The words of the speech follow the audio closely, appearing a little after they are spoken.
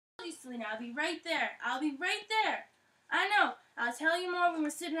Selena. I'll be right there. I'll be right there. I know. I'll tell you more when we're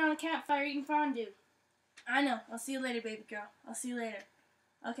sitting around a campfire eating fondue. I know. I'll see you later, baby girl. I'll see you later.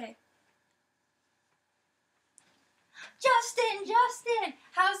 Okay. Justin,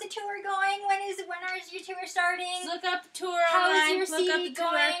 how's the tour going? When is your tour starting? Look up the tour online. How's your CD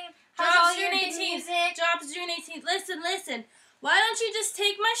going? Drops June 18th. Drops June 18th. Listen. Why don't you just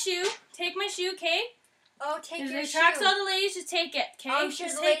take my shoe? Take my shoe, okay? Oh, take your shoe. If it attracts all the ladies, just take it, okay? I'm sure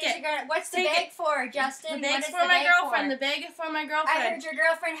just the ladies are gonna. What's the bag for, Justin? The bag's for my girlfriend. The bag is for my girlfriend. I heard your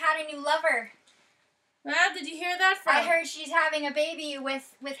girlfriend had a new lover. Well, did you hear that from? I heard she's having a baby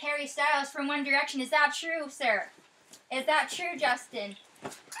with Harry Styles from One Direction. Is that true, sir? Is that true, Justin?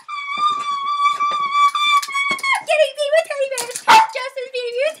 Getting me with teddy bears! Justin's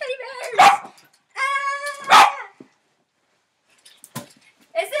beating me with teddy bears!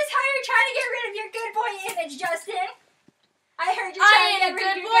 Is this how you're trying to get rid of your good boy image, Justin? I heard you're trying to get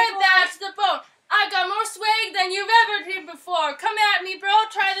rid of your good boy. That's the bone. I got more swag than you've ever did before. Come at me,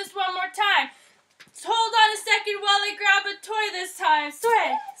 bro. Try this one more time. Hold on a second while I grab a toy this time.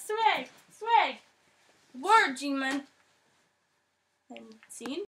 Swag. Word, G-Man. And scene.